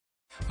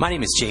My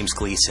name is James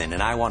Gleason,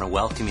 and I want to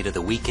welcome you to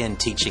the weekend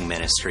teaching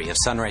ministry of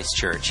Sunrise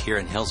Church here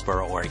in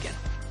Hillsboro, Oregon.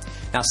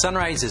 Now,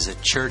 Sunrise is a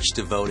church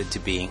devoted to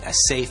being a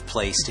safe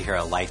place to hear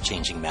a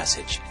life-changing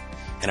message.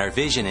 And our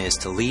vision is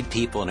to lead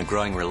people in a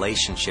growing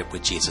relationship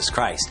with Jesus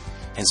Christ.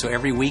 And so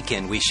every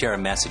weekend we share a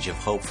message of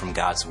hope from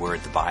God's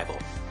Word, the Bible.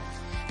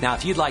 Now,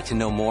 if you'd like to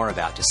know more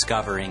about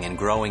discovering and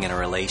growing in a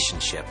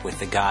relationship with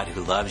the God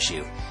who loves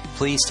you,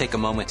 please take a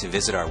moment to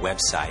visit our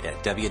website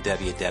at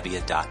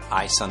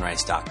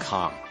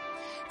www.isunrise.com.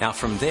 Now,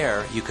 from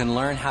there, you can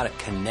learn how to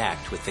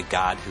connect with the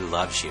God who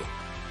loves you.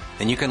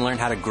 Then you can learn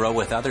how to grow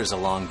with others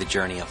along the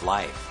journey of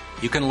life.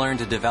 You can learn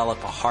to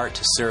develop a heart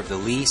to serve the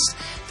least,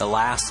 the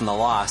last, and the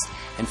lost.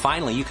 And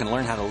finally, you can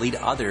learn how to lead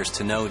others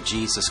to know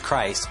Jesus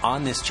Christ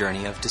on this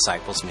journey of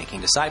disciples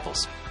making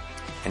disciples.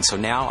 And so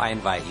now I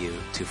invite you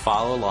to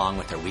follow along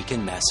with our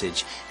weekend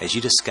message as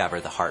you discover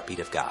the heartbeat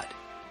of God.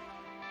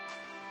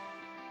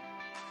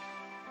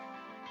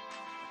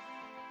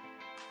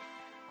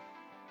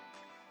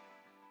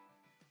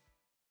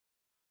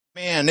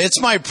 Man, it's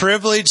my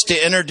privilege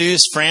to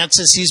introduce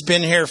Francis. He's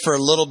been here for a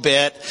little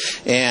bit,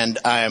 and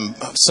I'm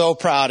so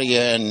proud of you,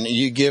 and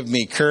you give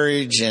me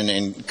courage and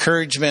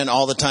encouragement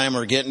all the time.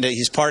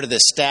 He's part of the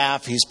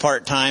staff. He's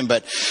part-time,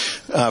 but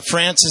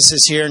Francis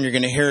is here, and you're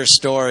going to hear his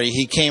story.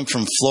 He came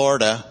from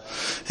Florida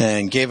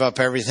and gave up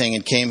everything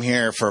and came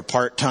here for a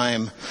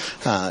part-time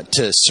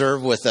to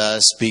serve with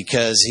us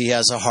because he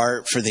has a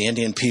heart for the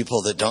Indian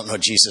people that don't know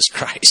Jesus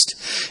Christ.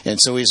 And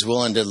so he's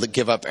willing to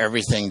give up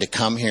everything to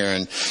come here,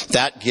 and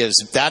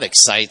that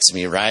excites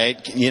me,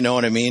 right? You know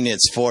what I mean?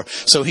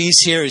 So he's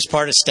here, he's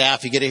part of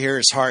staff. You get to hear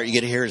his heart, you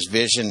get to hear his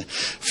vision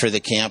for the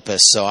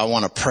campus. So I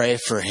want to pray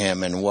for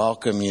him and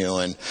welcome you,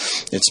 and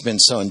it's been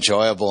so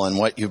enjoyable, and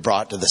what you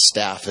brought to the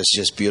staff is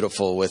just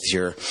beautiful with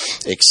your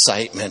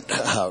excitement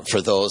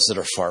for those that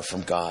are far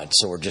from God.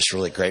 So we're just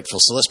really grateful.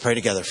 So let's pray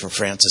together for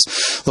Francis.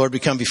 Lord, we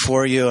come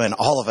before you, and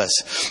all of us,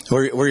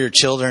 we're your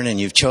children, and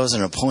you've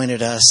chosen and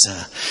appointed us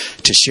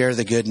to share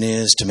the good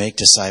news, to make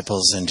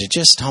disciples, and to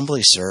just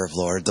humbly serve,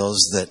 Lord,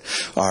 those that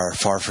are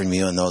far from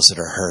you and those that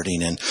are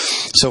hurting. And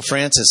so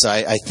Francis,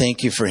 I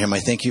thank you for him. I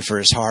thank you for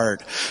his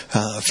heart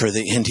for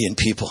the Indian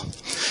people.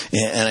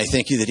 And I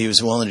thank you that he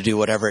was willing to do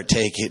whatever it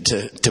takes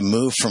to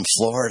move from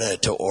Florida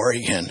to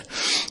Oregon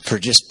for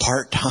just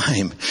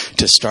part-time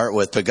to start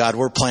with. But God,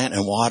 we're planting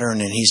and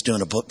watering, and he's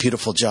doing a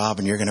beautiful job,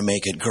 and you're going to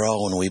make it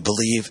grow. And we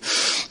believe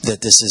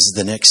that this is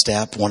the next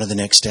step, one of the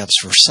next steps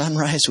for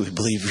Sunrise. We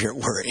believe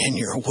we're in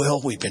your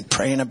will. We've been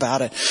praying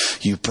about it.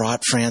 You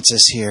brought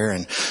Francis here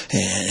and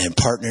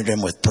partnered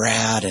him with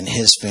Brad and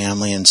his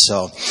family. And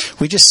so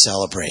we just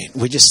celebrate.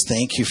 We just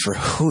thank you for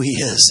who he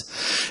is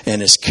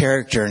and his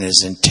character and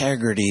his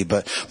integrity,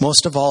 but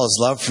most of all, his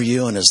love for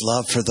you and his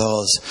love for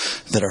those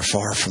that are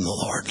far from the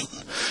Lord.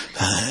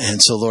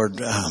 And so, Lord,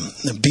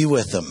 be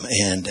with them.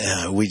 And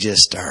we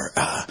just are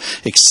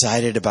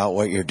excited about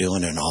what you're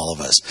doing in all of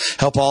us.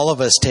 Help all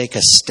of us take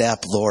a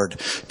step, Lord,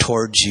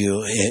 towards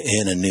you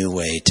in a new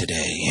way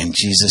today. In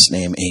Jesus'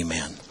 name,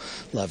 amen.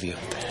 Love you.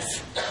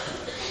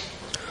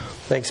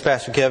 Thanks,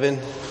 Pastor Kevin.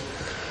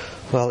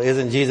 Well,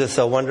 isn't Jesus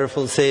a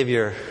wonderful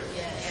Savior?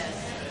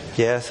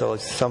 Yes. So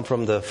some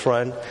from the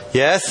front.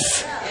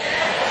 Yes?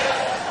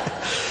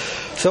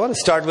 So I want to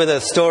start with a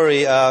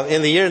story.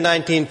 In the year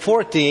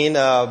 1914,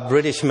 a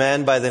British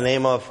man by the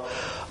name of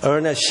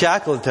Ernest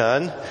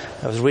Shackleton,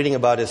 I was reading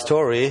about his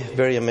story,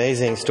 very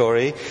amazing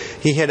story.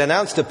 He had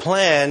announced a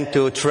plan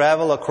to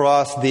travel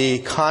across the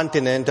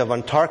continent of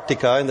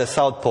Antarctica in the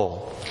South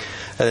Pole.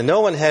 No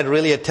one had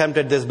really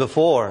attempted this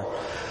before.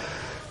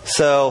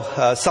 So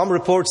some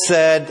reports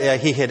said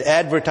he had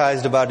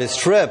advertised about his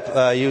trip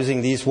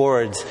using these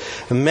words: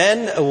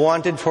 men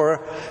wanted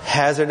for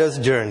hazardous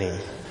journey.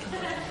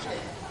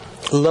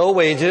 Low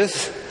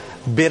wages,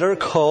 bitter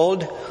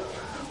cold,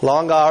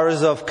 long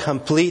hours of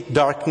complete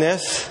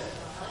darkness,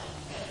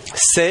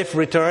 safe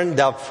return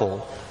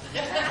doubtful.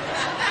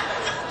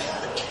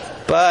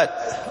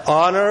 But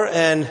honor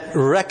and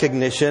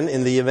recognition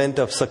in the event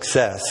of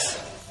success.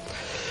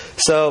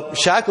 So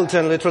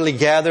Shackleton literally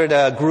gathered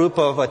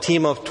a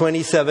team of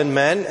 27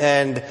 men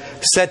and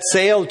set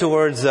sail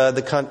towards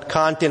the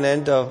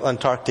continent of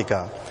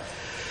Antarctica.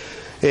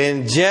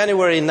 In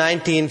January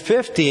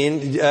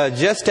 1915,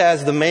 just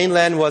as the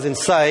mainland was in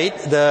sight,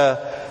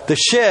 the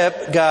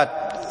ship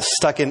got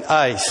stuck in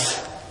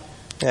ice,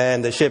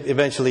 and the ship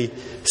eventually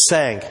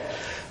sank.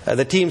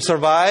 The team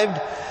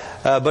survived,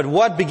 but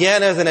what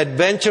began as an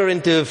adventure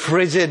into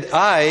frigid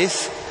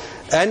ice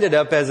ended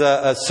up as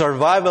a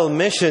survival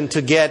mission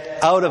to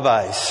get out of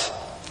ice.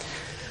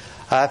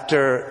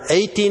 After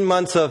 18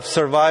 months of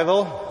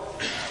survival,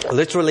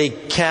 literally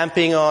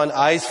camping on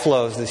ice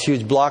floes, these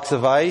huge blocks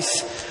of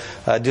ice,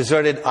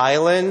 deserted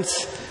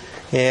islands,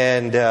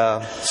 and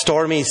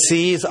stormy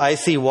seas,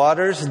 icy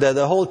waters,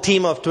 the whole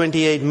team of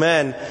 28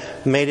 men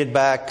made it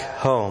back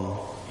home.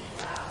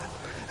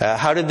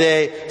 How did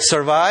they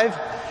survive?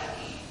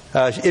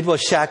 It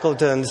was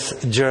Shackleton's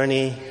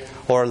journey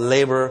or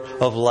labor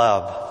of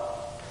love.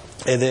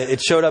 And it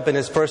showed up in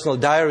his personal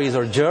diaries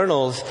or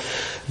journals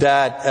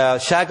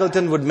that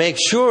Shackleton would make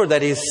sure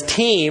that his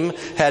team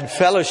had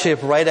fellowship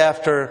right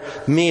after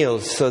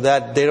meals so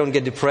that they don't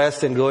get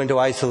depressed and go into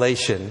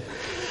isolation.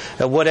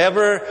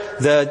 Whatever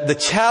the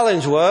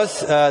challenge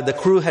was the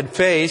crew had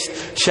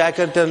faced,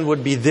 Shackleton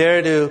would be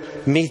there to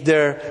meet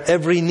their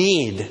every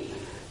need.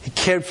 He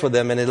cared for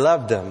them and he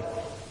loved them.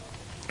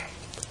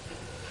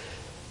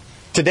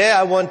 Today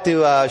I want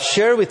to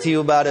share with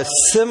you about a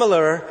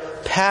similar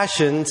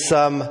passion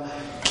some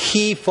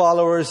key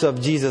followers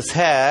of Jesus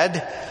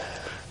had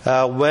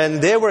when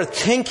they were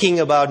thinking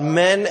about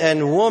men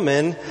and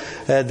women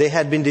they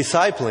had been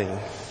discipling.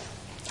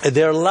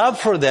 Their love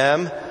for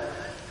them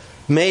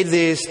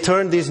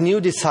turned these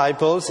new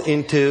disciples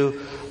into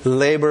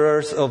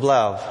laborers of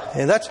love.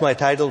 And that's my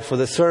title for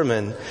the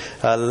sermon,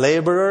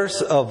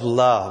 Laborers of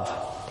Love.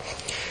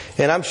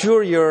 And I'm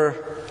sure you're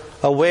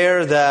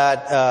aware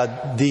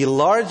that the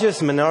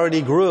largest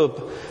minority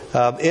group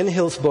in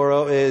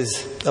Hillsboro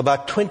is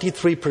about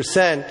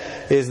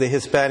 23% is the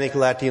Hispanic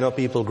Latino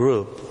people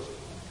group.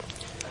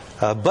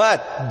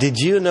 But did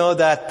you know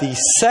that the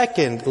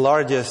second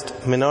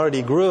largest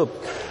minority group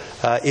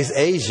is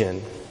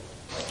Asian?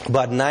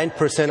 About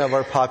 9% of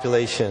our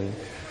population.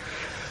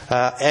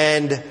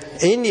 And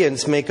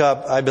Indians make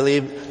up, I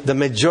believe, the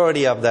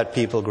majority of that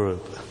people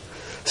group.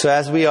 So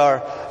as we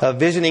are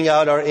visioning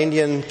out our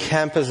Indian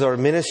campus or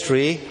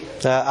ministry,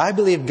 I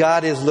believe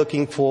God is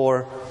looking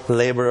for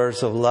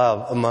laborers of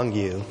love among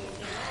you.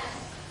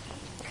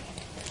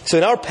 So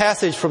in our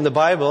passage from the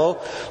Bible,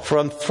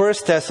 from 1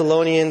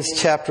 Thessalonians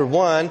chapter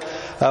 1,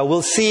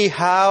 we'll see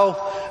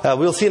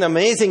an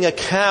amazing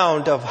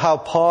account of how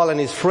Paul and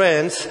his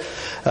friends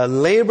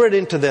labored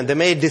into them. They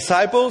made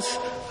disciples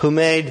who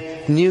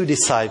made new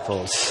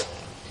disciples.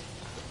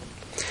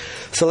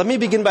 So let me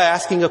begin by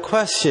asking a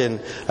question.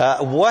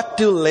 What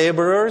do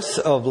laborers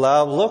of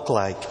love look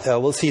like?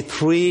 We'll see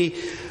three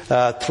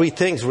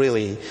things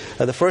really.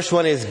 The first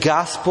one is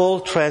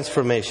gospel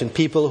transformation.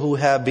 People who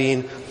have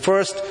been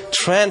first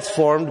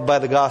transformed by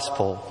the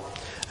gospel.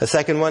 The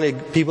second one is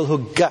people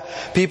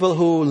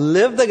who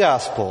live the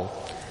gospel.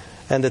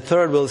 And the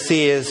third we'll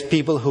see is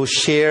people who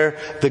share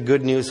the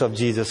good news of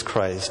Jesus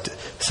Christ.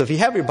 So if you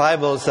have your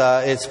Bibles,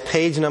 it's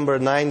page number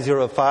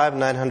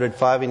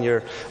 905 in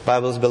your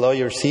Bibles below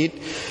your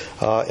seat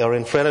or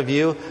in front of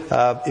you.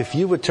 If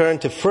you would turn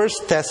to 1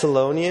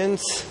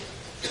 Thessalonians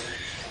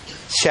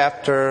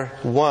chapter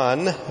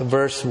 1,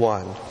 verse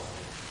 1.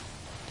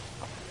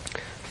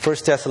 1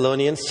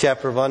 Thessalonians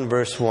chapter 1,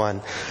 verse 1.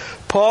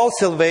 Paul,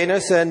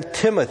 Silvanus, and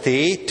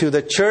Timothy to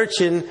the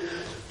church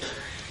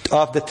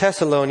of the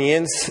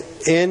Thessalonians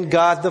in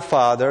God the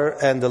Father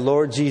and the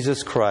Lord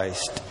Jesus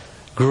Christ.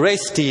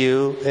 Grace to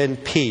you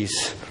and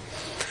peace.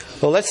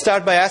 Well, let's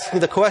start by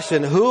asking the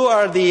question, who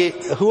are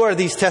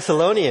these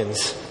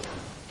Thessalonians?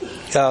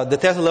 The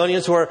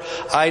Thessalonians were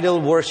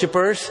idol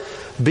worshippers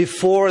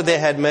before they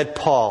had met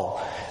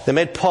Paul. They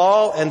met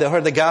Paul and they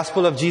heard the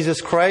gospel of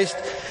Jesus Christ,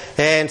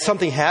 and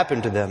something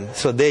happened to them.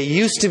 So they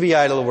used to be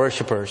idol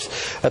worshippers.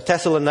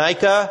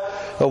 Thessalonica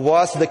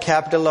was the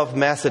capital of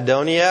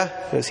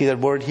Macedonia. You see that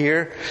word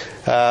here?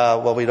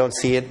 Well, we don't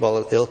see it. Well,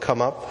 it'll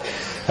come up.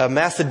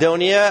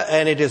 Macedonia,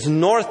 and it is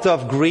north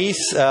of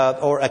Greece,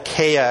 or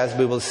Achaia, as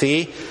we will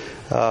see.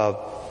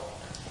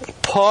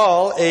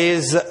 Paul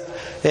is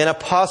an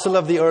apostle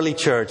of the early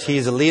church.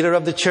 He's a leader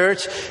of the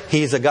church.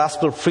 He's a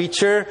gospel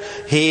preacher.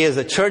 He is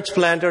a church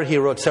planter. He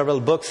wrote several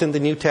books in the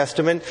New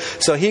Testament.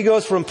 So he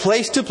goes from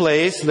place to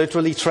place,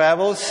 literally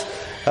travels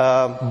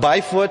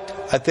by foot,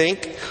 I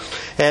think,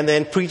 and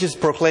then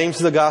proclaims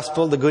the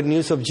gospel, the good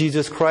news of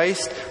Jesus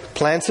Christ,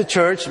 plants a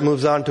church,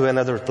 moves on to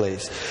another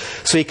place.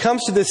 So he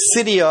comes to the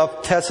city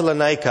of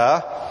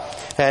Thessalonica,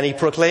 and he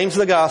proclaims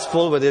the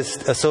gospel with his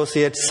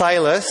associate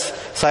Silas.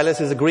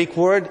 Silas is a Greek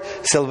word.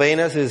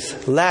 Silvanus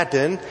is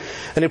Latin.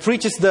 And he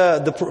proclaims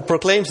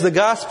the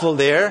gospel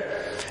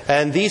there.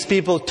 And these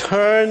people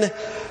turn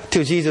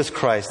to Jesus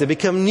Christ. They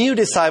become new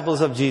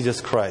disciples of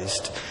Jesus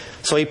Christ.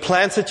 So he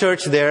plants a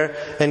church there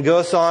and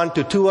goes on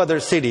to two other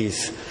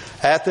cities,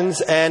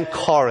 Athens and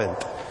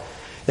Corinth.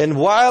 And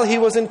while he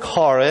was in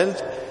Corinth,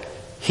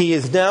 he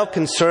is now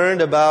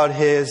concerned about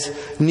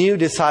his new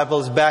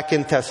disciples back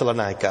in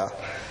Thessalonica.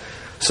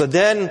 So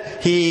then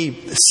he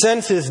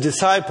sends his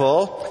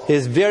disciple,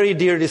 his very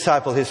dear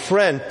disciple, his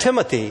friend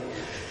Timothy.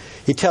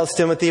 He tells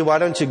Timothy, why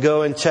don't you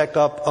go and check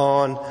up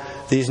on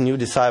these new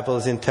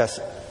disciples in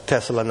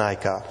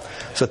Thessalonica.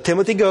 So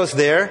Timothy goes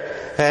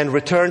there and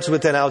returns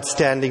with an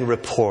outstanding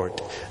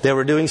report. They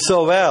were doing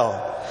so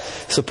well.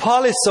 So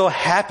Paul is so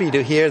happy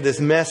to hear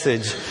this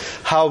message,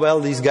 how well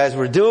these guys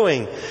were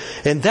doing.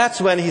 And that's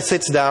when he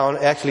sits down,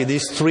 actually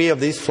these three of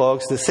these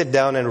folks, they sit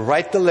down and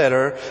write the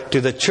letter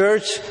to the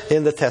church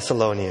in the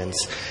Thessalonians.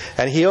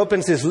 And he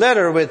opens his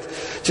letter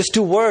with just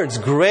two words,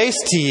 grace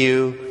to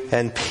you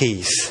and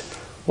peace.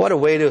 What a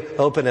way to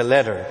open a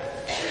letter.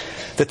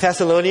 The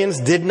Thessalonians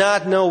did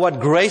not know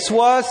what grace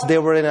was. They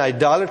were in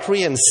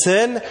idolatry and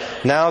sin.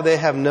 Now they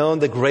have known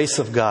the grace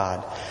of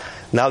God.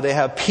 Now they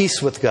have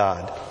peace with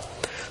God.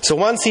 So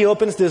once he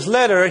opens this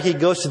letter, he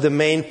goes to the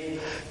main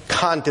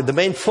content, the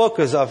main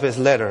focus of his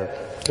letter,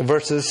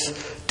 verses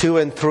 2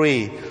 and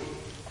 3.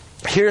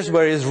 Here's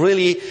where he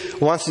really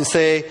wants to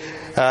say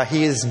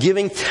he is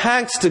giving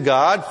thanks to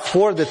God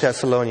for the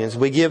Thessalonians.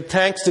 We give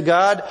thanks to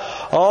God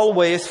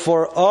always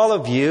for all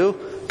of you,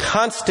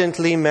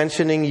 constantly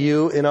mentioning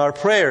you in our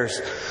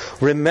prayers,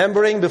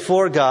 remembering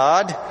before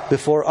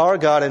our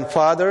God and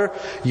Father,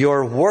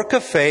 your work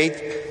of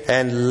faith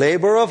and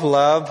labor of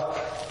love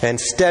and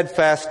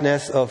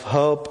steadfastness of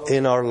hope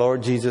in our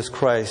Lord Jesus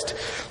Christ.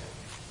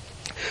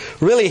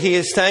 Really, he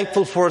is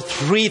thankful for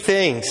three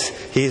things.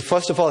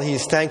 First of all, he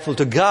is thankful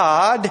to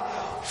God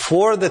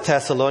for the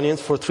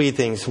Thessalonians for three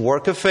things: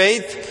 work of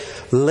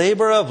faith,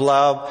 labor of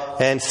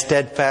love, and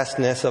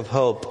steadfastness of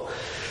hope.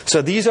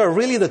 So these are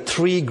really the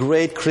three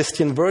great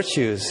Christian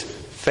virtues: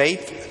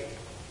 faith,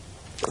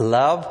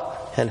 love,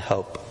 and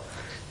hope.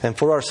 And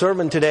for our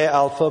sermon today,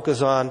 I'll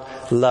focus on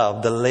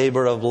love, the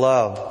labor of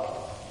love.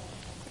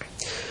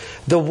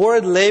 The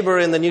word labor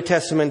in the New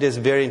Testament is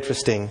very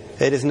interesting.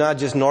 It is not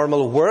just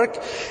normal work.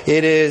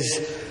 It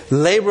is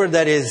labor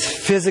that is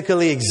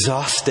physically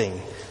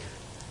exhausting.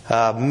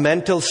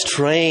 Mental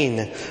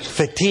strain,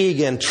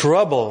 fatigue, and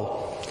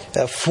trouble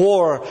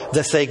for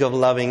the sake of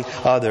loving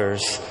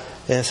others.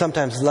 And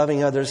sometimes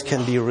loving others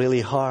can be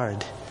really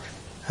hard.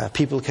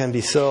 People can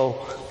be so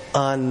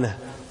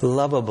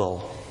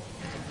unlovable.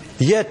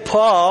 Yet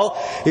Paul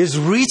is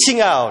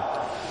reaching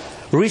out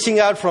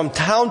from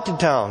town to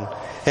town,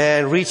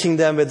 and reaching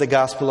them with the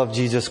gospel of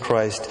Jesus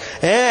Christ.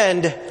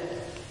 And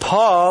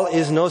Paul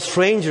is no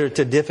stranger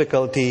to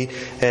difficulty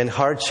and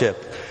hardship.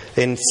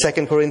 In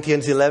 2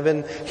 Corinthians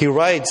 11, he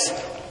writes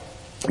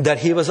that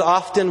he was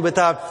often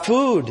without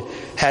food,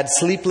 had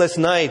sleepless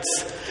nights,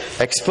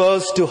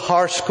 exposed to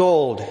harsh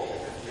cold.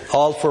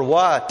 All for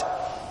what?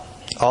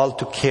 All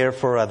to care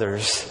for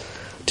others,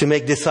 to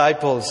make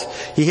disciples.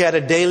 He had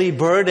a daily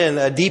burden,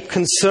 a deep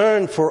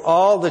concern for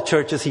all the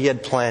churches he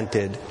had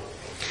planted.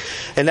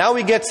 And now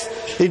we get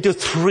into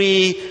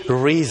three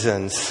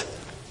reasons.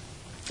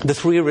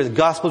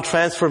 Gospel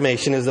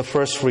transformation is the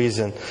first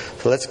reason.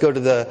 So let's go to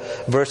the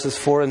verses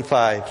 4 and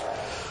 5.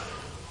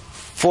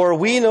 For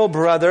we know,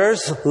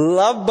 brothers,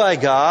 loved by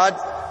God,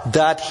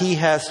 that He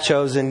has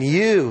chosen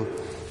you,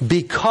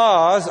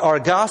 because our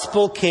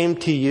gospel came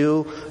to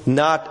you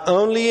not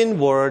only in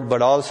word,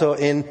 but also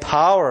in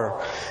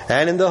power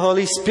and in the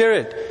Holy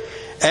Spirit,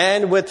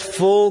 and with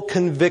full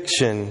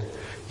conviction.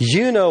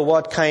 You know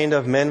what kind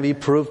of men we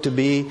proved to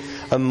be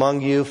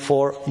among you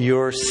for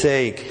your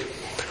sake.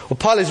 Well,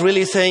 Paul is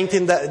really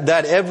saying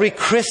that every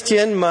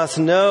Christian must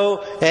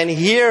know and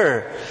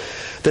hear.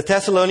 The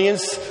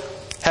Thessalonians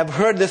have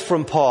heard this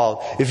from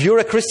Paul. If you're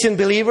a Christian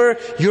believer,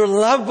 you're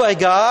loved by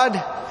God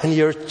and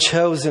you're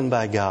chosen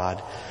by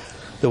God.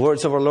 The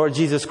words of our Lord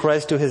Jesus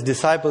Christ to His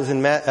disciples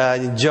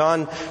in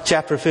John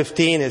chapter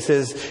 15, it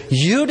says,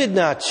 "You did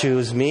not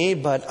choose me,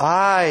 but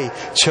I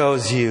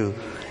chose you,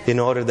 in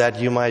order that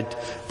you might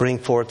bring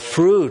forth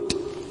fruit."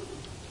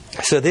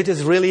 So this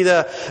is really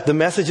the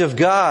message of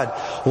God.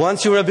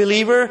 Once you're a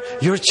believer,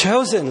 you're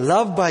chosen,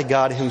 loved by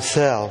God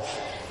Himself.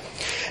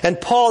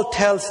 And Paul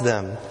tells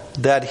them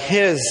that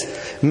his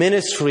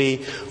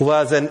ministry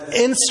was an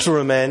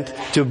instrument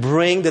to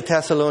bring the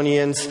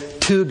Thessalonians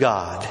to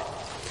God.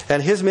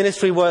 And his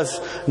ministry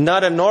was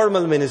not a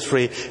normal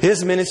ministry.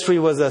 His ministry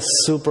was a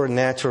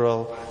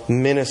supernatural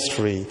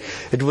ministry.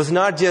 It was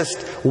not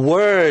just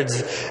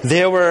words.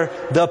 They were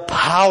the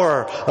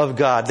power of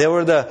God. They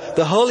were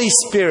the Holy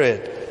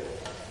Spirit.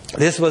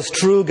 This was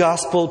true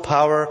gospel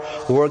power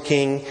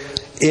working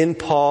in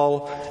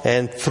Paul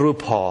and through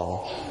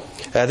Paul.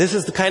 This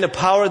is the kind of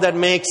power that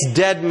makes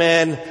dead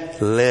men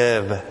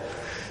live.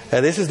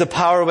 This is the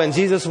power when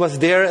Jesus was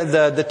there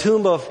at the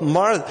tomb of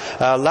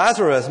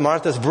Lazarus,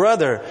 Martha's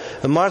brother.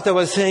 And Martha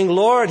was saying,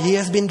 "Lord, he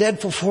has been dead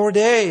for 4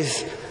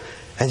 days."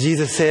 And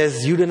Jesus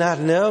says, "You do not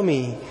know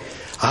me.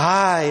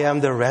 I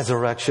am the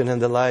resurrection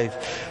and the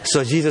life."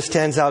 So Jesus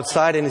stands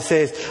outside and He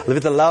says,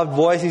 with a loud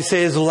voice, He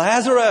says,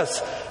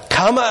 "Lazarus,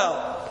 come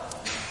out."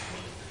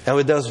 And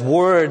with those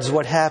words,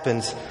 what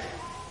happens?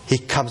 He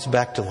comes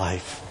back to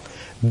life.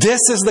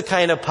 This is the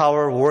kind of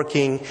power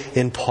working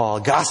in Paul,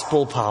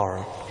 gospel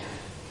power.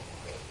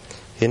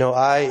 You know,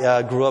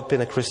 I grew up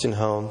in a Christian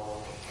home.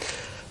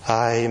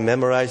 I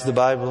memorized the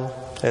Bible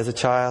as a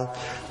child,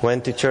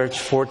 went to church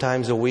 4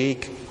 times a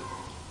week.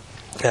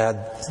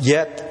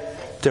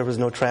 Yet, there was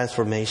no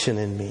transformation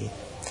in me.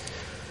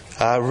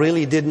 I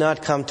really did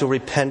not come to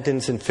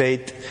repentance and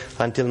faith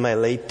until my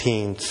late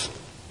teens.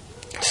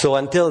 So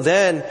until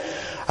then,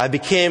 I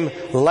became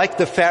like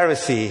the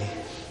Pharisee.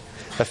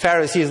 A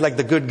Pharisee is like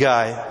the good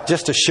guy,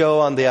 just a show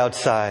on the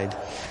outside.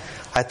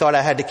 I thought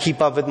I had to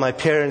keep up with my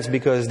parents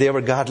because they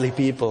were godly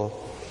people.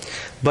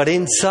 But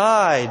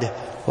inside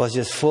was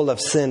just full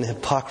of sin,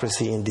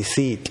 hypocrisy, and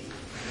deceit.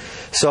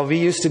 So we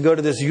used to go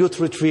to this youth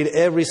retreat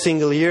every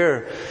single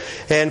year.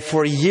 And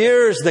for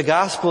years, the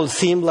gospel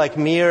seemed like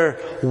mere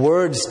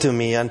words to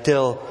me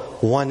until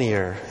one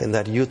year in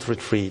that youth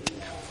retreat.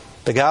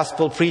 The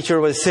gospel preacher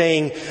was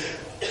saying,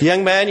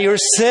 Young man, your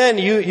sin,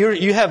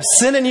 you have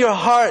sin in your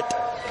heart.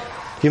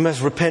 You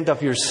must repent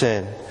of your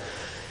sin.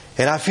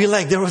 And I feel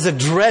like there was a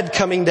dread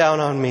coming down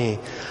on me.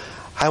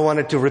 I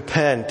wanted to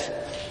repent.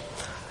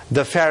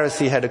 The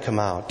Pharisee had to come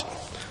out.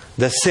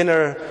 The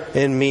sinner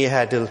in me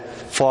had to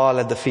fall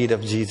at the feet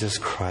of Jesus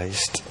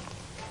Christ.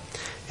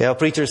 A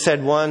preacher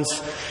said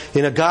once,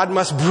 God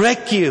must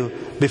break you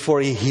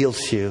before He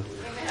heals you.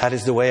 That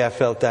is the way I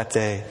felt that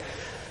day.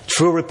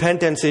 True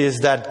repentance is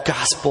that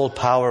gospel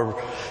power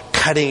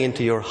cutting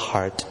into your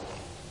heart.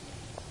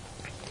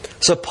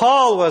 So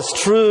Paul was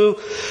true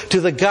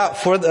to the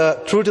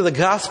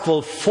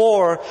gospel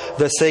for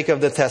the sake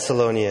of the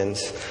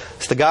Thessalonians.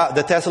 So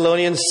the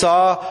Thessalonians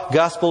saw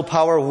gospel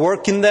power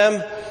work in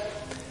them.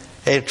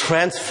 It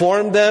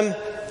transformed them,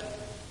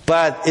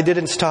 but it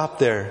didn't stop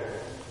there.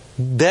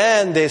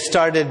 Then they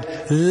started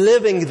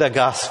living the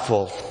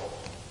gospel.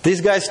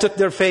 These guys took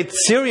their faith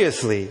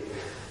seriously.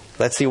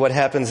 Let's see what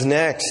happens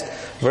next.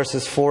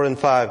 Verses 4 and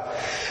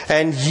 5.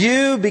 And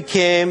you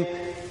became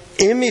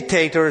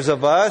imitators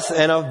of us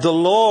and of the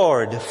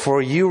Lord,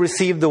 for you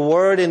received the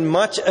word in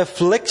much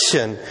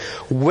affliction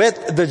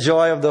with the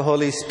joy of the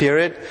Holy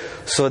Spirit,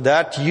 so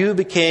that you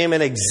became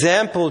an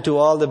example to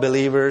all the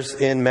believers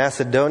in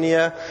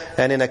Macedonia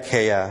and in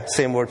Achaia.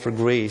 Same word for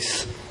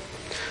Greece.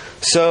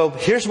 So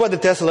here's what the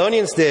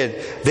Thessalonians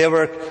did. They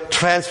were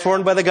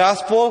transformed by the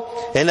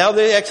gospel, and now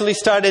they actually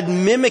started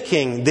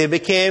mimicking. They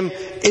became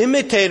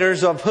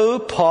imitators of who?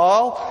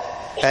 Paul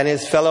and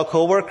his fellow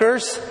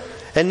co-workers.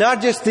 And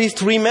not just these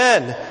three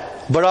men,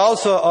 but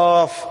also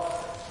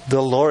of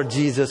the Lord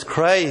Jesus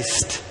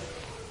Christ.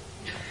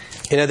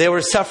 They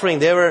were suffering.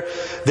 They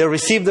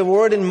received the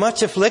word in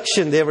much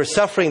affliction. They were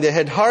suffering. They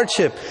had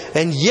hardship.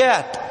 And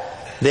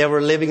yet, they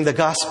were living the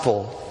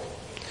gospel.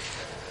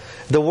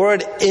 The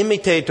word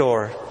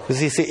imitator,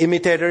 as you see,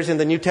 imitators in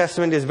the New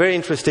Testament is very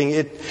interesting.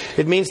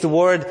 It means the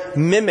word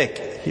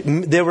mimic.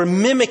 They were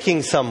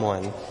mimicking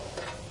someone.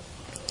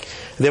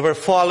 They were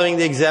following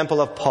the example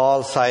of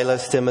Paul,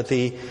 Silas,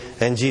 Timothy,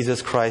 and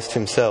Jesus Christ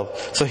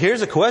Himself. So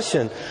here's a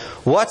question.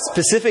 What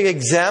specific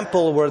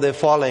example were they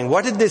following?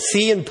 What did they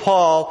see in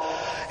Paul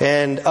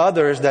and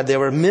others that they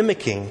were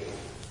mimicking?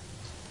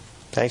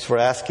 Thanks for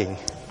asking.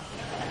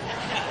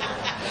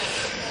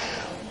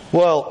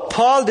 Well,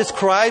 Paul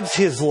describes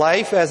his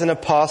life as an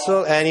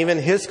apostle and even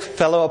his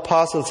fellow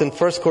apostles in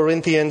 1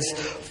 Corinthians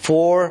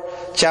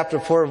chapter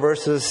 4,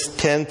 verses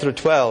 10 through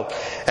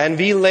 12. And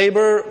we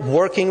labor,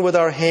 working with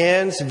our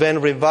hands. When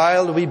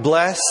reviled, we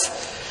bless.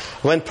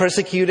 When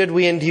persecuted,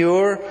 we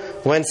endure.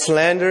 When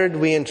slandered,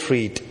 we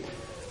entreat.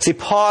 See,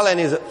 Paul and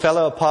his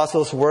fellow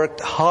apostles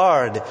worked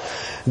hard.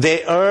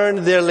 They earned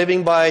their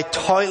living by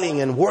toiling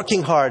and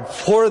working hard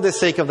for the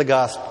sake of the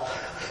gospel.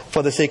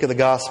 For the sake of the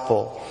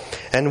gospel.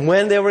 And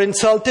when they were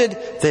insulted,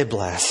 they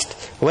blessed.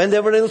 When they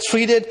were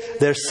ill-treated,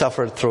 they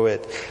suffered through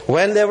it.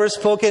 When they were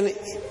spoken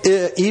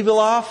evil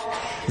of,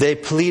 they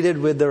pleaded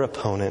with their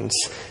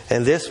opponents.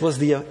 And this was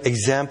the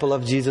example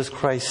of Jesus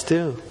Christ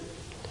too.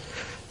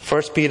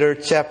 1 Peter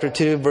chapter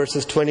 2,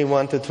 verses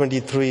 21 to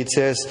 23, it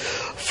says,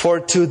 For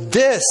to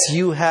this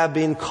you have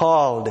been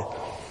called,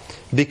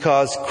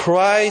 because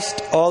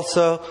Christ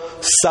also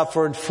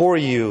suffered for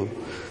you,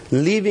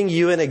 leaving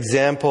you an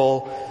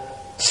example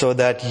so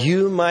that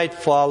you might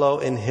follow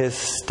in His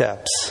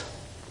steps.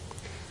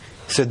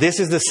 So this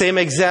is the same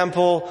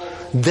example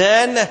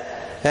then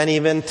and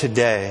even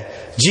today.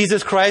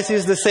 Jesus Christ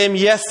is the same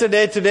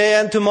yesterday, today,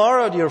 and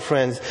tomorrow, dear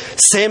friends.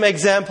 Same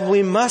example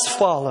we must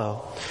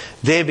follow.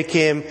 They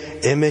became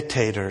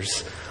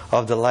imitators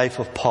of the life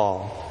of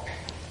Paul.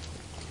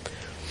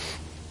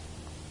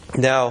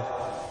 Now,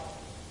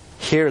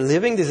 here,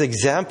 living this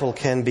example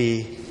can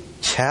be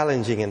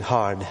challenging and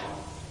hard,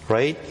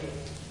 right?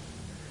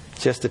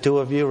 Just the two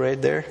of you right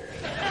there?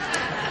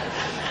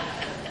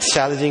 It's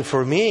challenging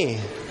for me.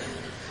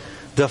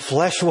 The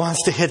flesh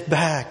wants to hit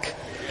back.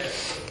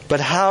 But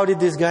how did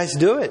these guys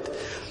do it?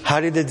 How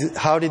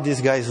did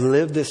these guys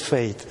live this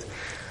faith?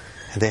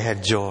 They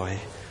had joy.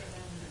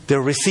 They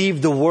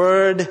received the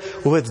word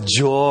with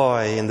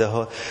joy in the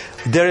whole.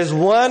 There is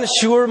one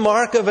sure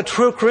mark of a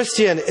true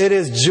Christian. It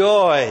is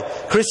joy.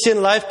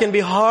 Christian life can be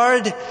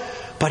hard,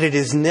 but it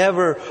is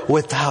never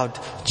without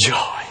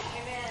joy.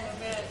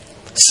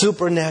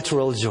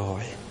 Supernatural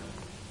joy.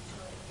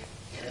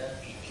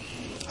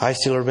 I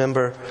still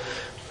remember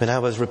when I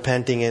was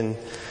repenting and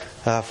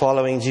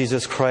following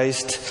Jesus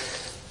Christ,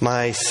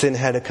 my sin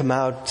had to come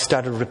out,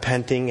 started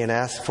repenting and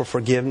asked for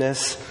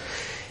forgiveness.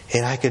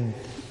 And I could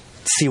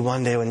see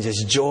one day when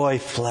just joy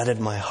flooded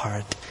my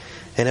heart.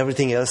 And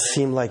everything else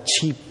seemed like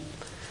cheap.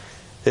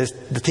 The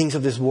things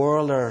of this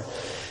world are,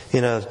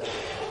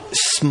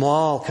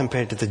 small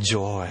compared to the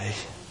joy.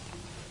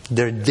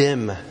 They're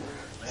dim,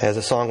 as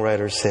a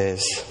songwriter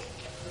says.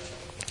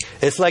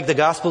 It's like the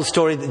gospel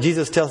story that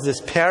Jesus tells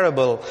this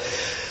parable.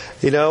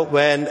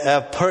 When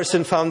a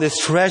person found this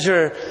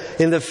treasure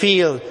in the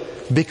field,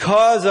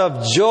 because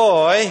of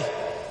joy,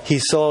 he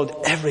sold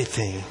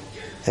everything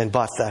and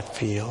bought that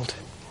field.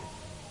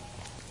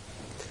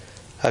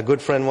 A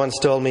good friend once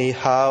told me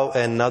how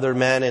another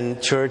man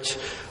in church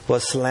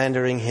was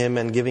slandering him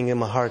and giving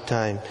him a hard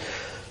time.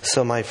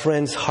 So my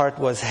friend's heart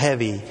was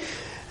heavy,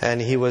 and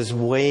he was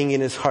weighing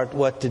in his heart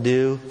what to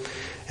do.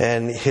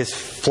 And his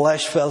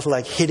flesh felt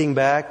like hitting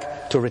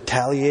back to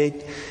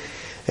retaliate.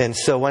 And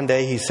so one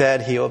day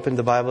he opened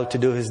the Bible to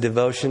do his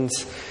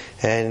devotions,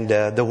 and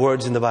the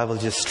words in the Bible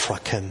just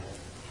struck him.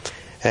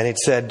 And it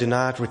said, do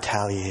not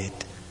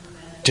retaliate.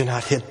 Do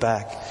not hit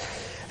back.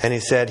 And he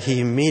said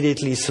he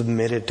immediately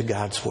submitted to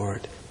God's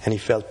word, and he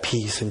felt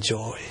peace and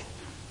joy.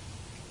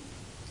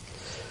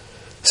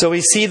 So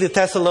we see the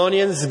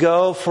Thessalonians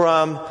go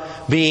from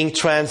being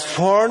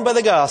transformed by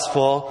the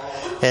gospel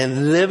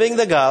and living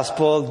the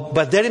gospel,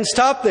 but they didn't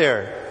stop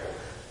there.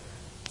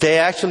 They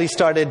actually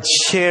started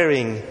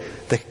sharing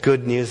the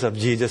good news of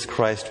Jesus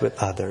Christ with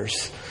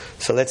others.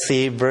 So let's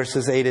see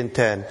verses 8 and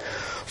 10.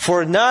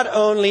 For not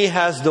only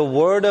has the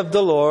word of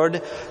the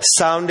Lord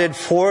sounded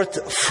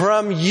forth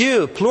from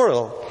you,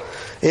 plural,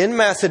 in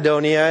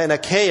Macedonia and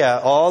Achaia,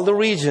 all the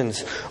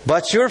regions,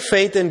 but your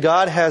faith in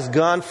God has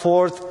gone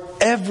forth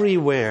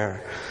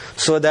everywhere,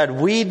 so that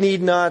we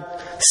need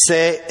not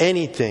say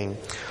anything.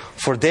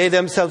 For they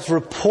themselves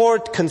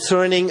report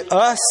concerning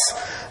us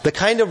the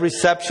kind of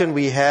reception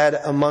we had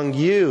among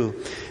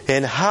you,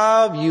 and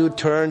how you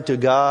turned to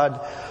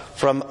God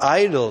from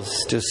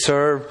idols to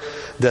serve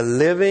the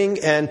living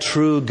and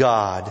true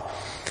God,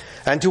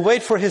 and to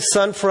wait for His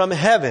Son from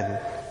heaven,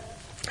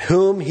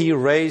 whom He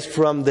raised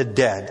from the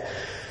dead,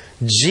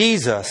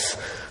 Jesus,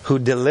 who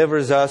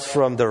delivers us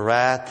from the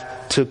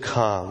wrath to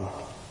come.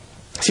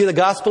 See, the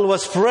gospel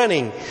was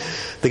spreading.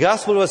 The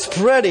gospel was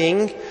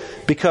spreading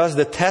because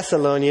the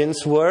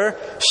Thessalonians were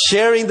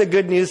sharing the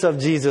good news of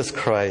Jesus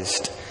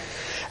Christ.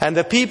 And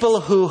the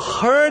people who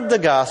heard the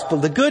gospel,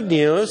 the good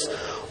news,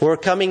 were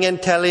coming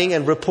and telling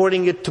and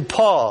reporting it to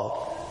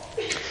Paul.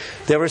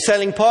 They were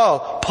telling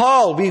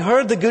Paul, we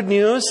heard the good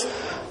news,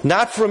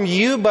 not from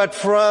you, but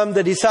from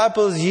the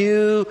disciples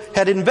you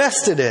had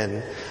invested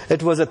in.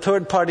 It was a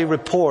third-party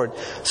report.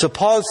 So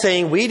Paul's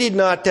saying, we did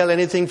not tell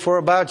anything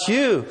about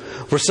you.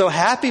 We're so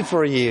happy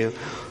for you.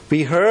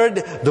 We heard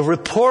the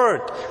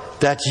report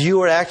that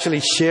you are actually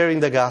sharing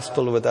the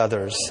gospel with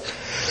others.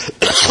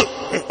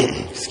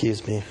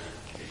 Excuse me.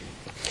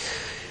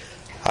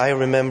 I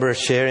remember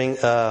sharing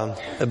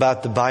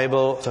about the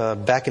Bible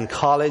back in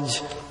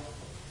college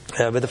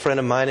with a friend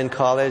of mine in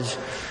college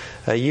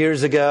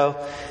years ago.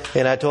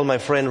 And I told my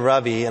friend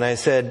Ravi, and I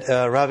said,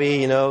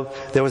 Ravi,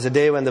 there was a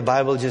day when the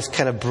Bible just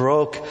kind of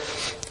broke.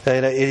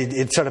 And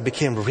it sort of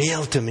became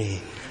real to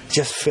me.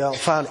 Just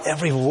found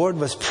every word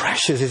was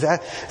precious. It's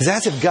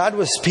as if God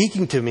was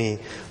speaking to me.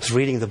 I was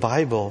reading the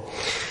Bible.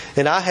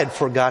 And I had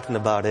forgotten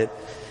about it.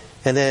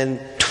 And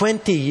then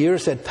 20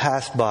 years had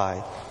passed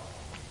by.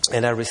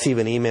 And I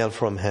received an email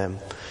from him.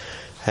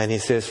 And he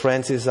says,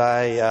 Francis,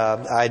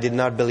 I did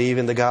not believe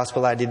in the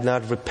gospel. I did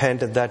not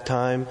repent at that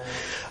time.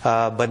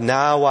 But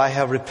now I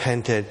have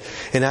repented.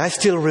 And I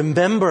still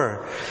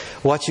remember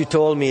what you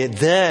told me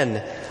then.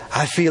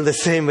 I feel the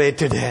same way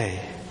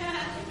today.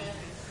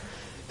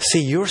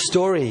 See, your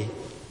story,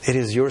 it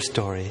is your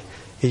story.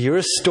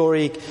 Your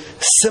story,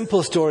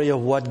 simple story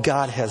of what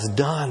God has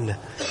done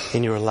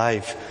in your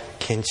life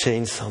can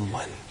change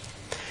someone.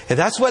 And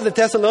that's what the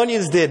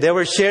Thessalonians did. They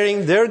were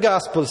sharing their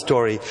gospel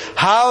story.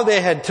 How they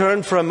had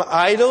turned from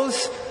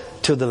idols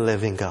to the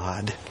living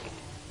God.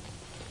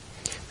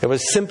 It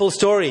was a simple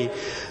story.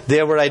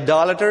 They were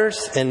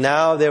idolaters, and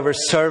now they were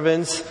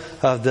servants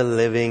of the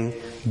living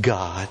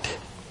God.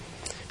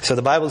 So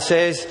the Bible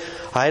says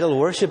idol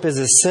worship is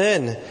a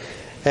sin.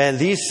 And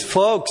these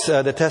folks,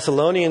 the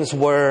Thessalonians,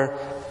 were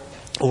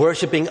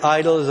worshiping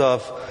idols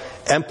of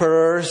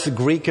emperors,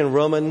 Greek and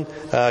Roman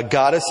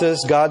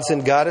goddesses, gods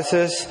and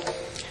goddesses.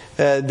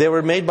 They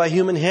were made by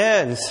human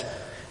hands.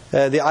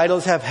 The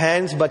idols have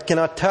hands but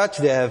cannot touch.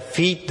 They have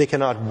feet, they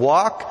cannot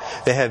walk.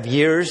 They have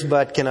ears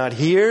but cannot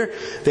hear.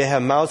 They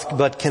have mouths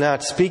but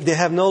cannot speak. They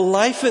have no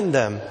life in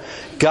them.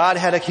 God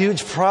had a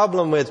huge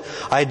problem with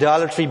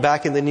idolatry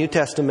back in the New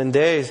Testament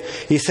days.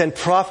 He sent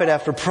prophet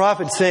after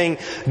prophet saying,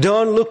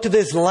 don't look to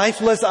these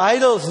lifeless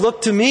idols.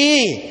 Look to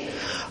me.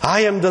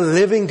 I am the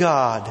living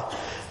God,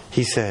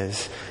 he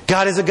says.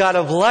 God is a God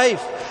of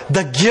life,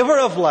 the giver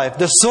of life,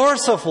 the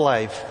source of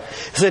life.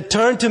 He said,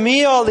 turn to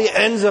me, all the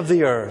ends of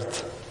the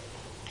earth.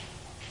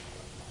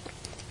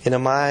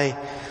 My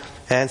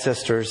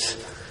ancestors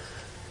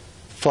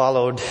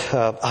followed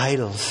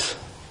idols,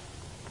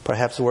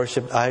 perhaps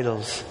worshipped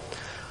idols.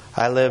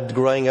 I lived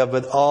growing up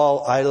with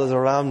all idols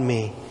around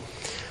me.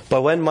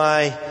 But when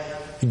my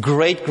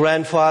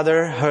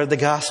great-grandfather heard the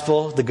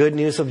gospel, the good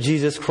news of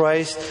Jesus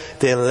Christ,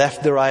 they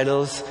left their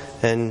idols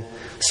and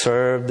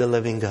served the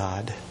living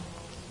God.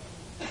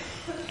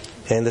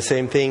 And that's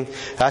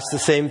the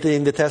same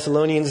thing the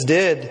Thessalonians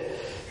did.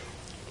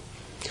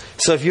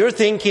 So if you're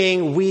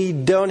thinking we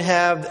don't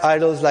have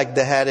idols like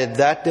they had it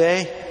that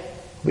day,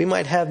 we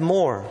might have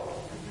more.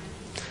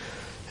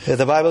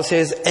 The Bible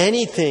says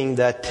anything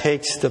that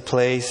takes the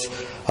place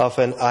of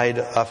an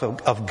idol,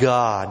 of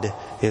God,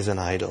 is an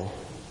idol.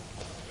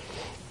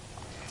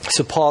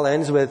 So Paul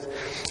ends with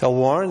a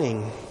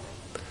warning.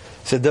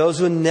 So those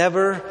who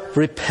never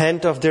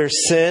repent of their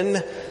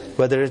sin,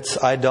 whether it's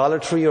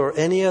idolatry or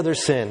any other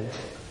sin,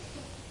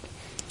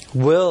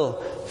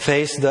 will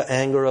face the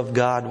anger of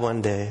God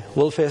one day,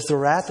 will face the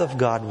wrath of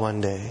God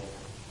one day.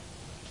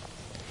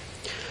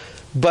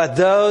 But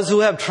those who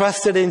have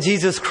trusted in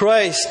Jesus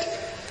Christ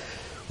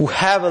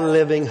have a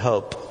living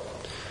hope.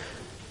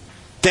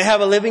 They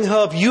have a living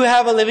hope. You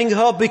have a living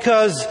hope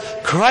because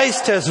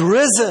Christ has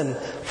risen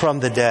from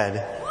the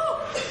dead.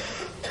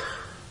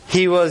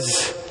 He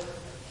was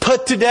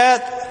put to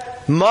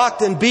death,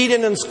 mocked and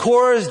beaten and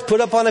scourged,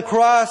 put up on a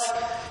cross.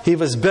 He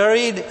was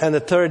buried, and the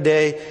third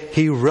day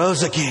He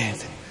rose again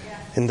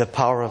in the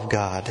power of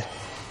God.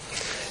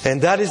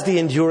 And that is the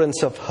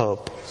endurance of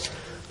hope.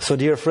 So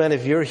dear friend,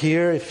 if you're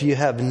here, if you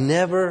have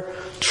never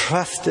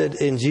trusted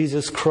in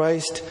Jesus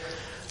Christ,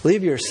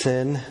 leave your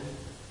sin.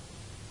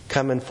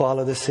 Come and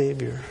follow the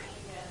Savior.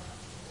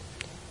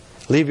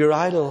 Leave your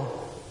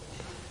idol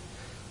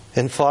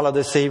and follow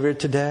the Savior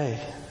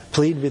today.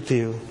 Plead with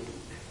you.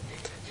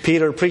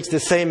 Peter preached the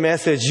same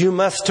message. You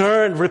must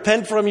turn,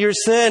 repent from your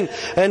sin,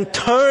 and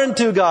turn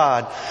to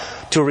God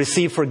to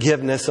receive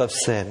forgiveness of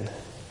sin.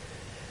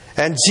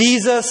 And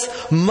Jesus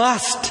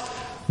must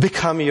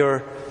become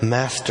your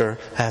master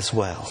as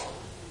well.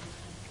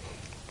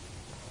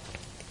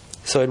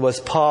 So it was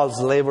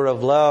Paul's labor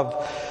of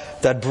love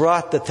that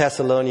brought the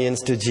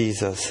Thessalonians to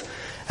Jesus.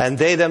 And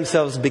they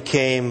themselves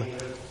became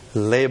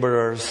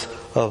laborers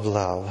of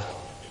love.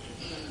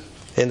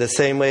 In the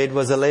same way, it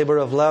was a labor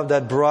of love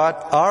that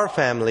brought our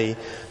family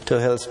to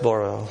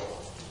Hillsboro.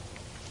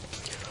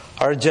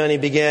 Our journey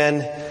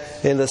began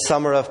in the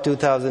summer of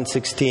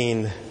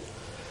 2016.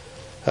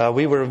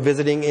 We were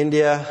visiting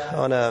India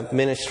on a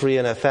ministry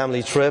and a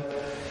family trip.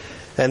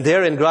 And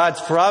there in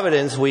God's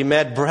providence, we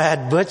met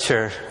Brad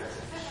Butcher.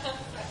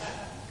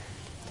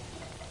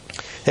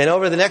 And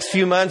over the next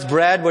few months,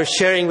 Brad was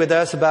sharing with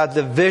us about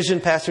the vision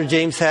Pastor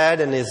James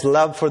had and his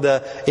love for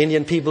the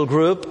Indian people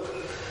group.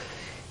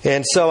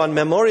 And so on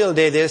Memorial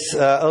Day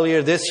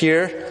earlier this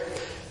year,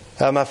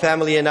 my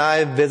family and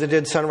I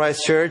visited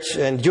Sunrise Church.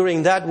 And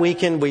during that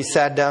weekend, we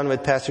sat down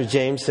with Pastor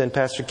James and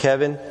Pastor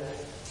Kevin.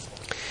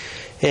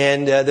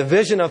 And the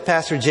vision of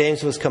Pastor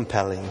James was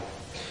compelling.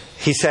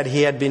 He said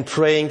he had been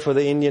praying for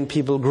the Indian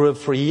people group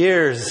for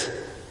years.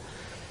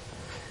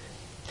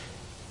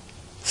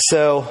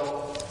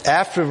 So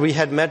after we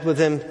had met with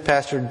him,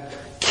 Pastor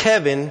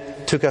Kevin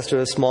took us to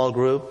a small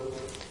group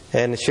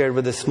and shared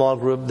with the small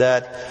group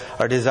that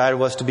our desire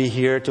was to be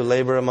here, to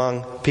labor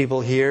among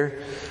people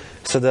here.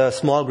 So the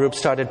small group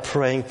started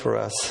praying for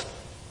us.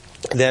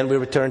 Then we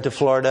returned to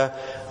Florida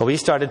and we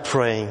started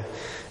praying.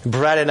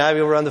 Brad and I,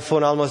 we were on the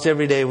phone almost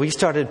every day. We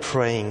started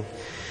praying.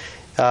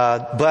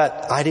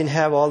 But I didn't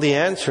have all the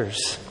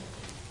answers.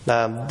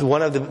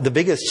 One of the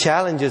biggest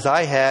challenges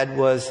I had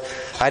was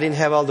I didn't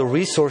have all the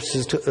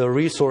resources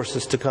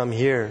to come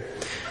here.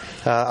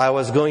 I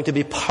was going to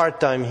be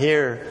part-time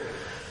here.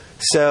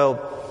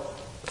 So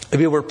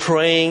we were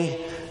praying,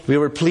 we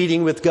were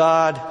pleading with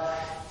God,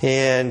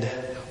 and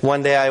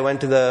one day I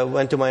went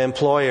to my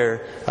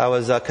employer. I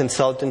was a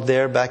consultant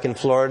there back in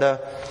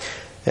Florida,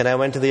 and I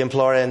went to the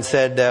employer and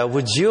said,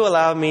 would you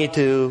allow me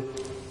to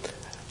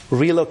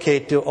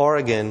relocate to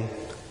Oregon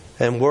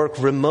and work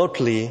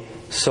remotely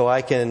so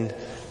I can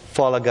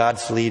follow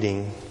God's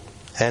leading,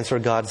 answer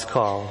God's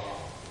call?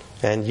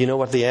 And you know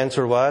what the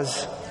answer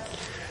was?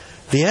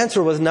 The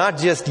answer was not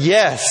just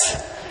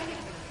yes,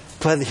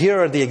 but here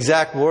are the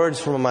exact words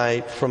from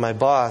my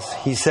boss.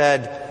 He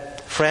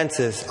said,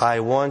 Francis,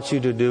 I want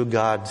you to do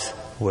God's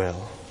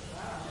will.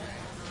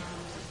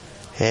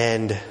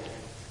 And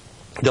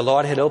the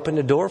Lord had opened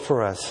the door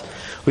for us.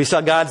 We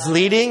saw God's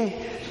leading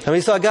and we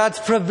saw God's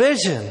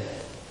provision.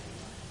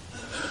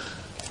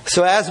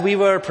 So as we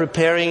were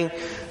preparing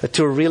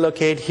to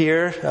relocate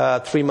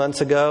here 3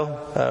 months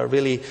ago,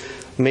 really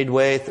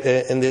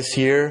midway in this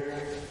year,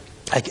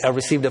 I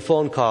received a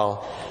phone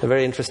call, a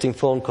very interesting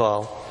phone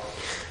call.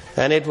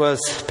 And it was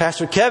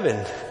Pastor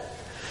Kevin.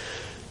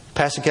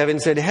 Pastor Kevin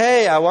said,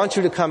 hey, I want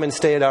you to come and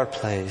stay at our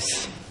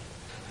place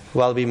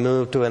while we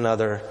move to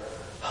another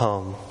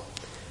home.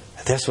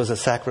 This was a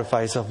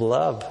sacrifice of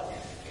love.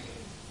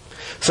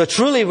 So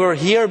truly we're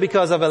here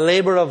because of a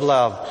labor of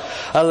love,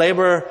 a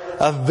labor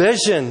of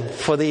vision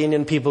for the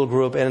Indian people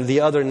group and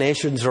the other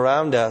nations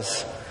around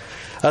us,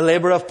 a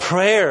labor of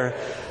prayer,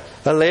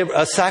 a labor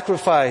of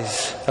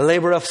sacrifice.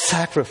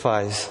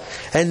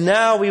 And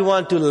now we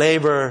want to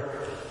labor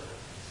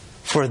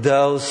for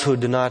those who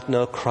do not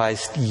know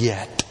Christ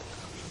yet.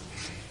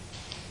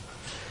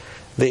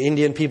 The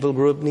Indian people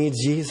group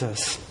needs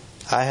Jesus.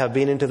 I have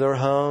been into their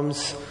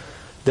homes,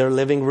 their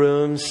living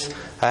rooms.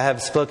 I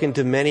have spoken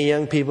to many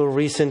young people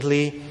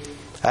recently.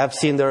 I've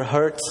seen their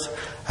hurts.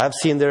 I've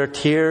seen their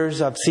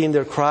tears. I've seen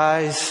their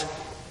cries.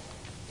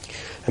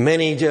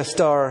 Many just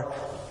are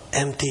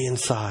empty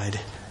inside.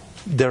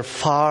 They're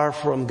far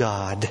from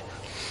God.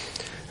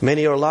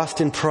 Many are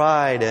lost in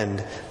pride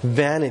and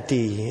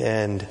vanity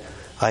and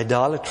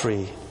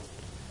idolatry.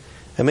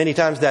 And many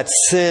times that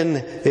sin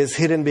is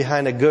hidden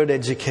behind a good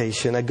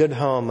education, a good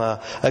home,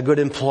 a good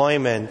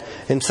employment,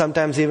 and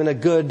sometimes even a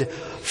good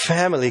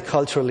family,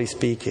 culturally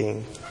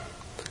speaking.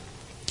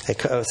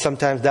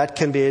 Sometimes that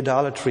can be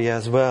idolatry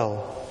as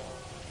well.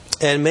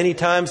 And many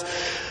times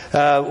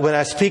when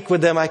I speak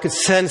with them, I could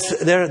sense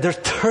they're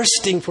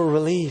thirsting for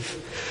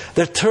relief.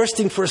 They're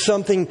thirsting for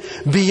something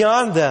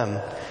beyond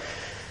them.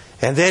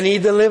 And they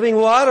need the living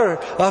water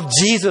of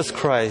Jesus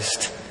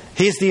Christ.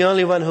 He's the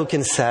only one who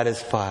can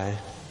satisfy.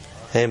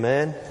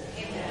 Amen?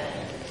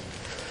 Amen.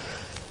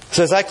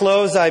 So as I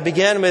close, I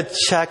began with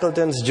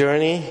Shackleton's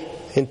journey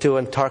into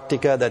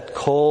Antarctica, that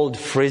cold,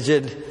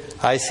 frigid,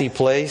 icy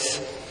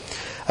place.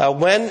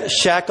 When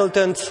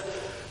Shackleton's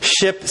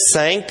ship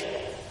sank,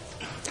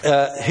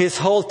 his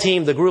whole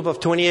team, the group of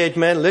 28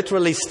 men,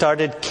 literally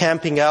started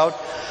camping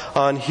out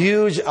on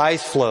huge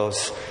ice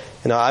floes.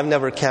 I've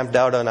never camped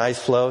out on ice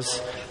floes,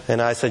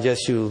 and I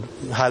suggest you,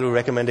 highly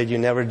recommended you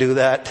never do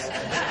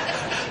that.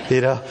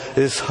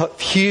 These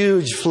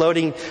huge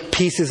floating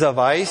pieces of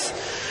ice.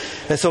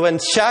 And so when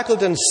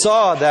Shackleton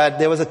saw that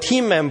there was a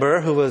team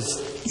member who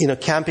was,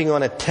 camping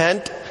on a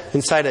tent,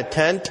 inside a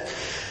tent,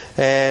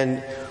 and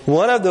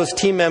one of those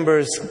team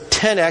members'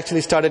 tent actually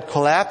started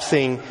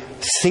collapsing,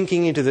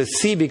 sinking into the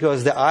sea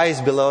because the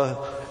ice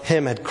below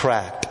him had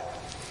cracked.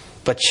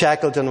 But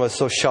Shackleton was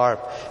so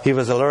sharp, he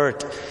was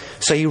alert.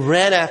 So he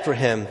ran after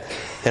him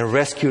and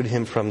rescued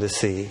him from the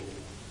sea.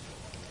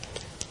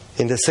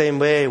 In the same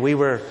way, we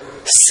were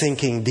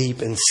sinking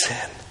deep in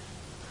sin.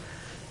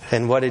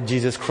 And what did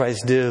Jesus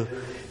Christ do?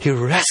 He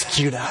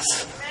rescued us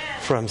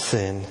from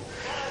sin.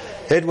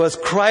 It was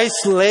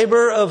Christ's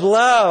labor of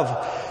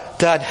love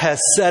that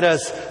has set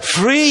us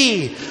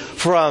free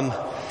from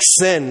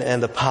sin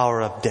and the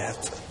power of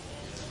death.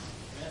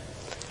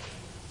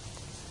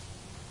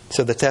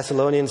 So the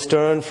Thessalonians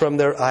turned from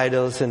their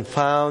idols and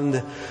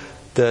found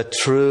the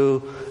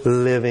true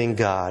living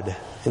God.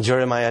 In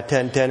Jeremiah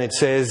 10:10 it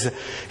says,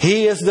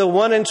 He is the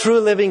one and true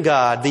living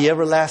God, the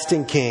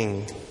everlasting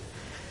King,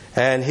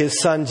 and His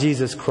Son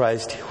Jesus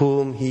Christ,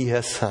 whom He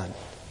has sent.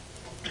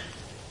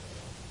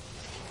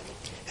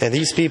 And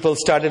these people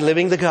started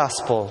living the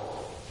gospel.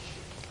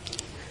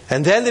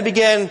 And then they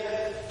began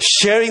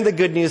sharing the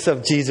good news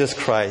of Jesus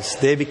Christ.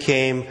 They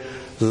became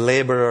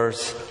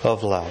laborers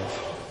of love.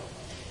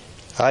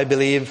 I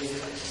believe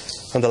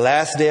on the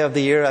last day of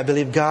the year, I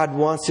believe God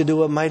wants to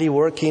do a mighty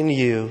work in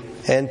you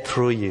and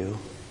through you.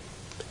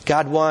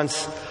 God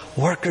wants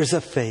workers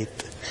of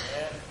faith,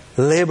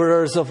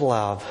 laborers of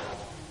love,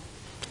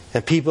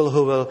 and people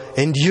who will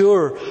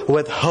endure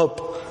with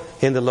hope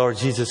in the Lord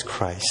Jesus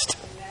Christ.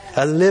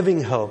 A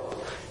living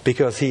hope,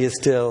 because He is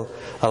still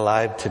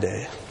alive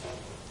today.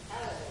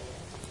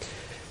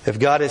 If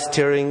God is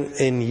stirring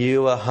in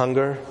you a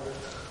hunger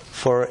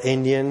for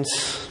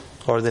Indians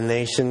or the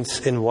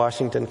nations in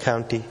Washington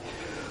County,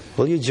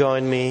 will you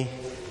join me?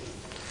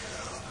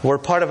 We're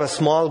part of a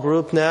small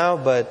group now,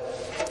 but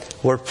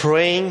we're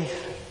praying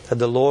that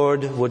the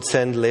Lord would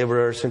send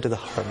laborers into the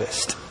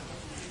harvest.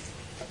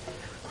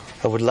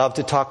 I would love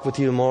to talk with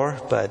you more,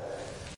 but